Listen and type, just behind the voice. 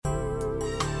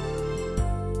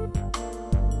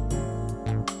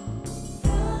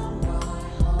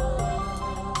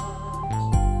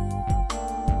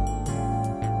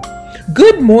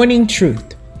Good morning,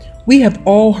 truth. We have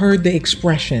all heard the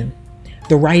expression,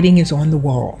 the writing is on the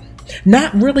wall,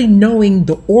 not really knowing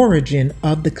the origin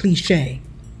of the cliche,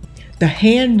 the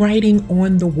handwriting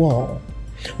on the wall,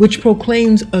 which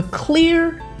proclaims a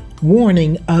clear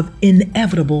warning of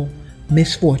inevitable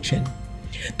misfortune.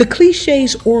 The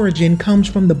cliche's origin comes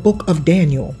from the book of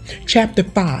Daniel, chapter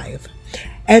 5,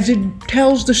 as it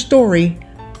tells the story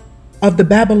of the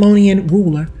Babylonian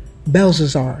ruler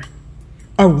Belshazzar,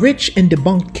 a rich and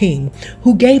debunked king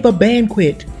who gave a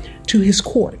banquet to his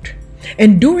court.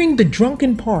 And during the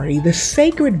drunken party, the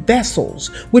sacred vessels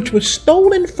which were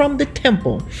stolen from the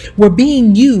temple were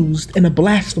being used in a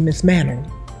blasphemous manner.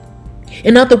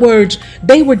 In other words,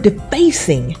 they were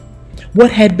defacing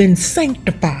what had been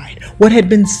sanctified, what had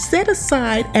been set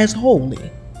aside as holy.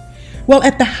 Well,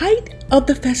 at the height of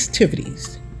the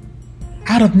festivities,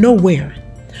 out of nowhere,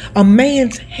 a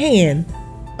man's hand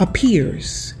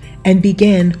appears and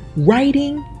began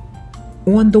writing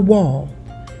on the wall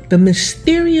the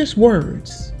mysterious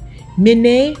words,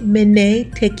 Mene,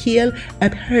 Mene, Tekel,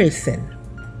 Upharsin.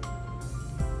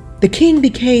 The king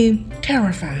became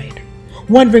terrified,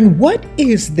 wondering, what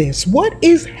is this? What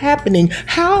is happening?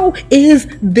 How is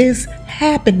this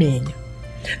happening?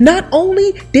 Not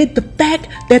only did the fact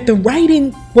that the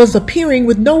writing was appearing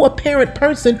with no apparent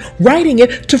person writing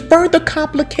it to further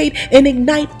complicate and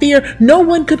ignite fear, no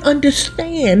one could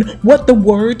understand what the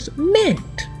words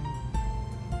meant.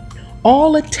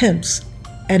 All attempts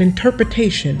at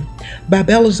interpretation by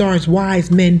Belshazzar's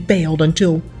wise men failed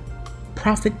until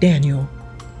Prophet Daniel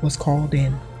was called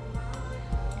in.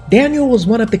 Daniel was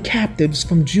one of the captives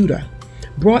from Judah,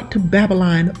 brought to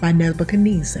Babylon by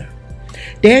Nebuchadnezzar.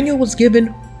 Daniel was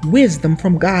given wisdom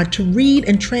from God to read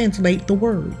and translate the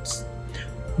words,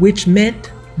 which meant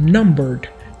numbered,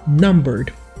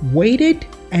 weighted,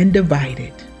 and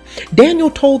divided.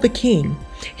 Daniel told the king,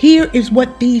 "Here is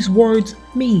what these words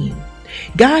mean.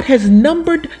 God has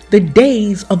numbered the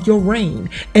days of your reign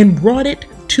and brought it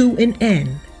to an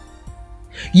end.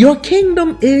 Your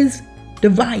kingdom is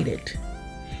divided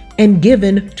and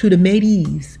given to the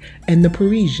Medes and the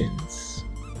Persians."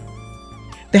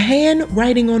 The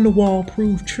handwriting on the wall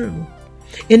proved true.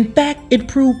 In fact, it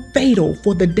proved fatal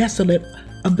for the desolate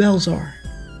of Belshazzar.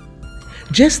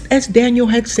 Just as Daniel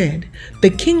had said, the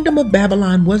kingdom of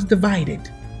Babylon was divided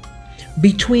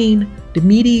between the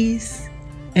Medes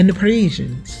and the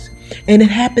Persians, and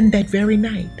it happened that very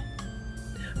night.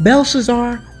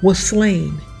 Belshazzar was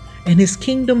slain, and his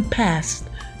kingdom passed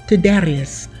to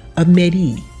Darius of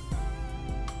Mede.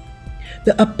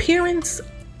 The appearance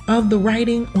of the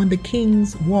writing on the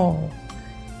king's wall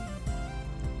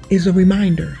is a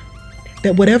reminder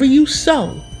that whatever you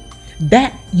sow,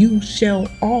 that you shall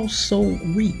also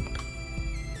reap.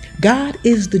 God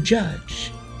is the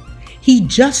judge. He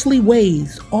justly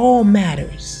weighs all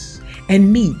matters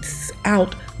and metes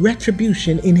out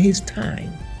retribution in his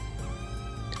time.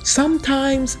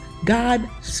 Sometimes God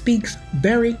speaks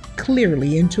very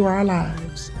clearly into our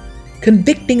lives,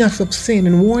 convicting us of sin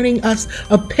and warning us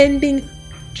of pending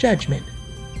judgment.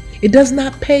 It does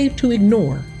not pay to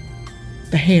ignore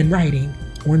the handwriting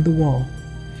on the wall.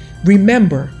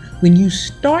 Remember, when you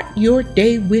start your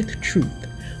day with truth,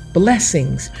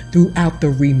 blessings throughout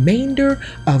the remainder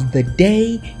of the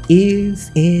day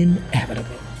is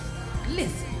inevitable.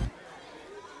 Listen,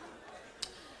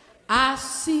 I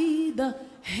see the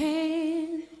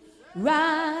handwriting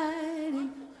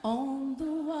on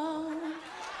the wall.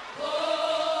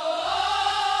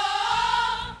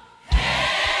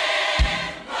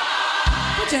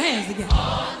 Put your hands together.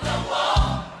 On the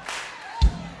wall.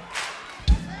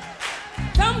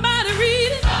 Somebody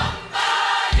read it.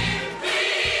 Somebody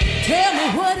read it. Tell me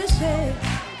what it says.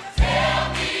 Tell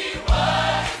me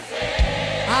what it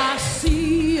says. I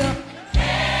see a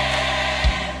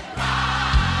handwriting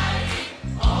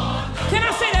on the wall. Can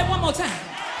I say that one more time?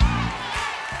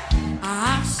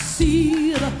 I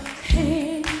see the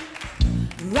handwriting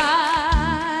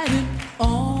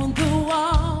on the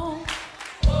wall.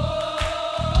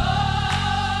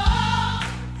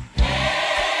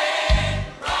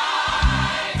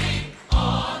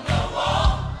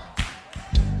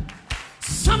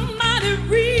 Somebody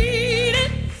read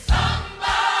it.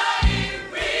 Somebody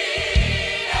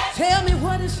read it. Tell me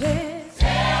what it says.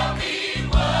 Tell me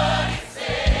what it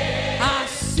says. I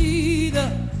see the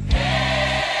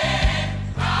handwriting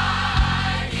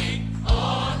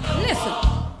on the wall. Listen.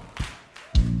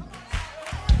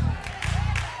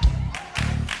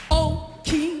 Oh,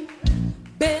 King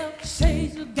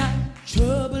Belshazzar got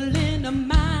trouble in the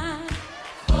mind.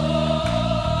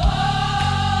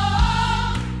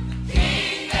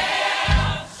 King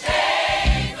Belshazzar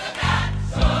got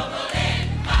trouble in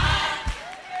mind.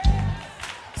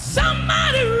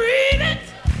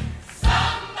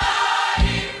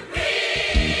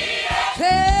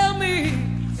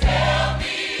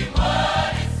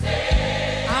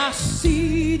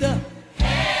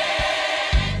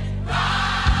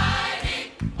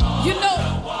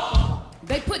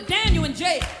 in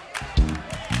jail.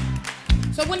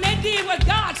 So when they did what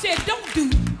God said don't do,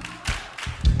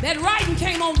 that writing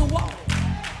came on the wall.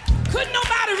 Couldn't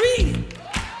nobody read it.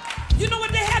 You know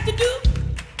what they had to do?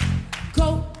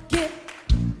 Go get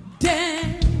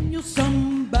Daniel,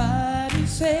 somebody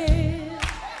said.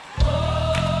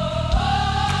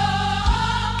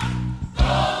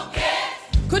 Go get.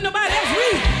 Couldn't nobody else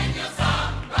read? Daniel,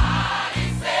 somebody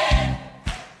said.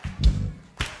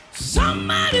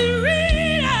 Somebody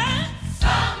read it.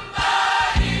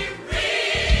 Somebody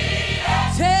read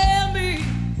it. Tell me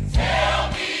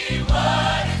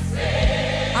what it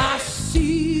said. I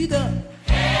see the.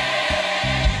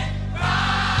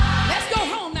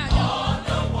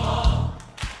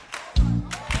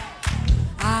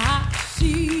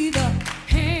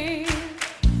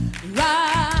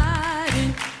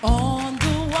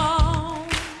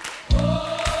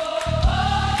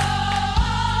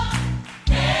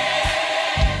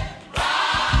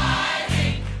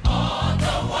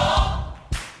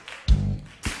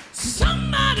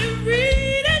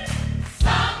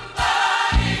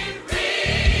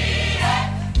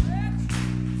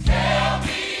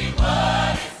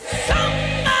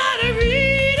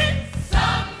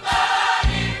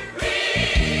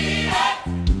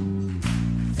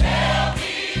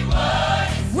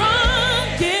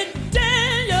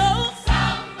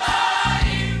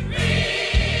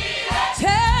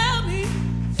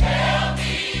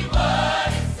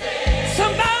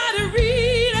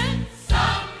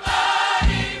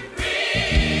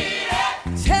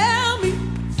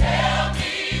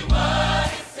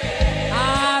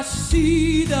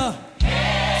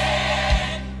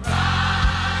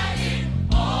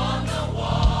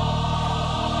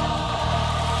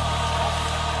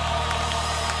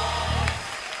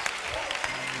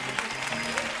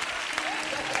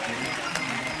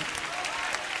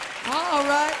 All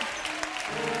right.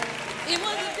 It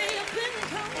was a day of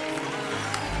Pentecost.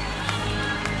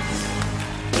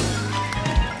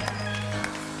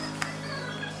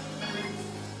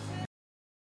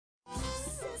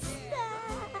 Sister,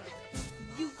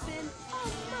 you've been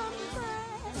on my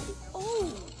mind.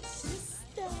 Oh,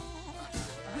 sister,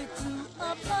 we threw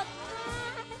up a fight.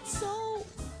 So,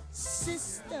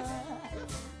 sister,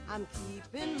 I'm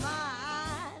keeping my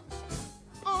eye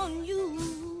on you.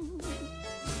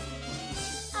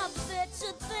 I bet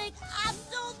you think I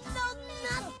don't know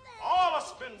nothing. All of us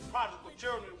been prodigal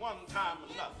children at one time or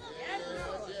another.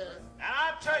 And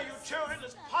I tell you, children,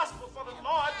 it's possible for the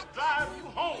Lord to drive you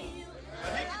home.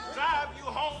 And he can drive you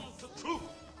home to truth.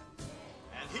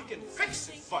 And he can fix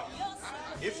it for you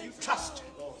if you trust him.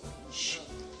 Shh,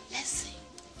 let's sing.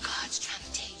 God's trying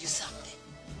to tell you something.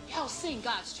 Y'all sing,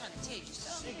 God's trying to tell you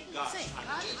something. Sing, God's Sing, trying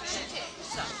God's to tell trying to tell you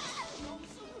something.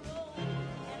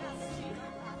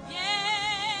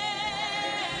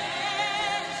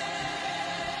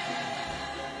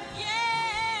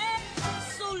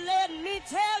 So let me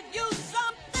tell you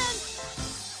something.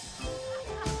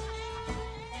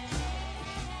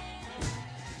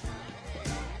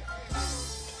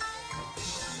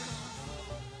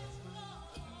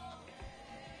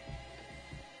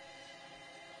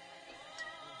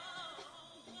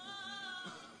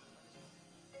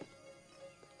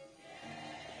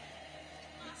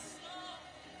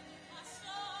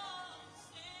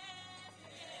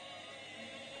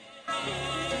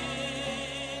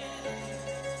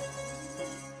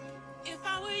 If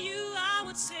I were you, I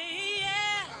would say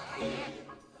yeah.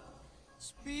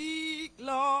 Speak,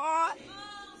 Lord.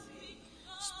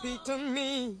 Speak to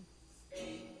me.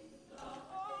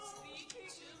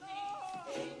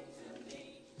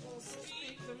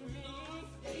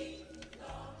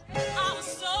 I was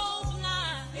so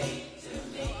blind.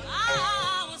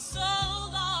 I was so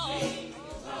lost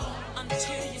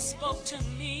until you spoke to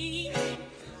me.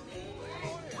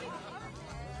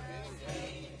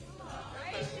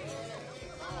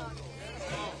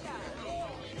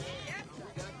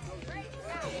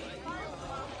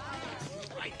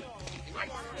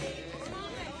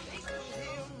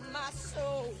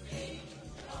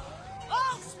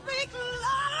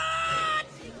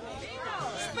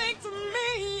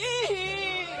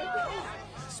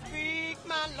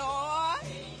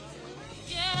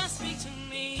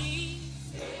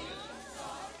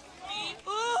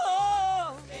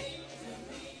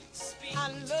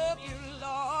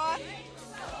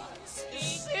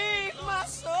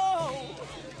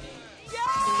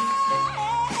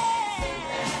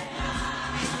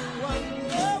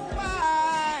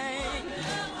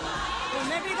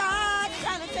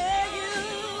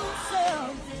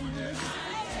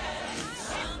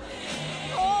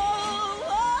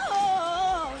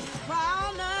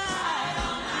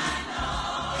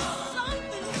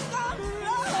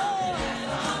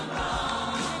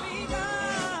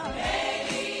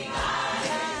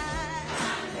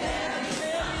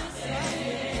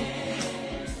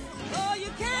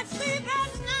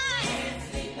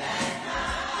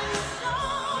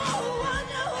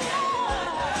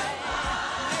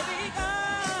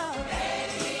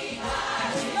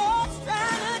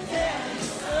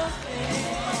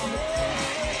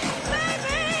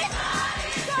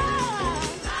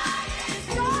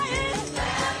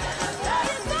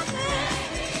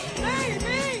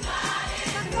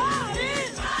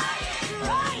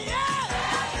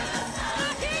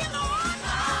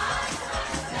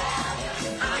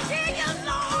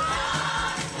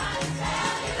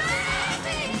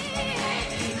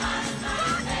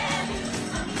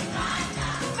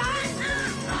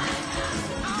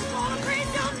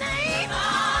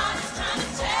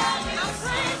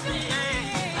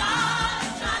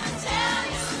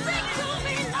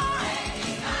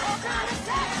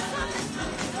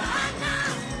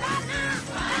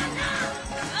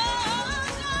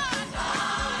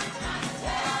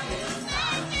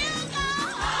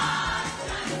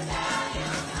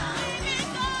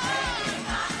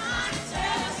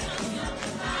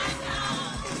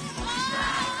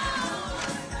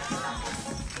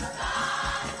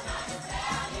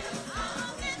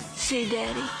 see,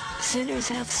 Daddy, sinners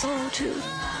have soul too.